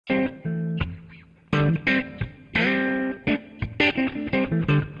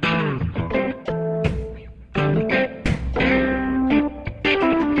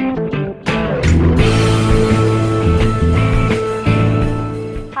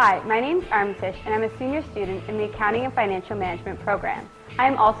Hi, my name is Armaitish and I'm a senior student in the Accounting and Financial Management program. I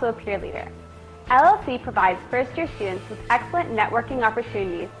am also a peer leader. LLC provides first-year students with excellent networking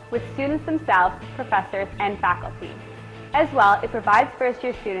opportunities with students themselves, professors, and faculty. As well, it provides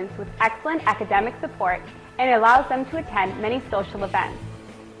first-year students with excellent academic support and allows them to attend many social events.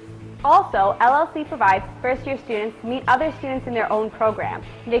 Also, LLC provides first-year students meet other students in their own program.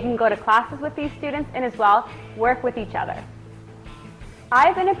 They can go to classes with these students and as well work with each other.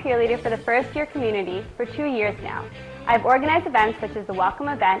 I've been a peer leader for the first-year community for 2 years now. I've organized events such as the welcome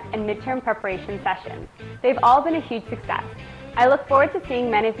event and midterm preparation sessions. They've all been a huge success. I look forward to seeing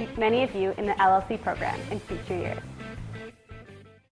many of you in the LLC program in future years.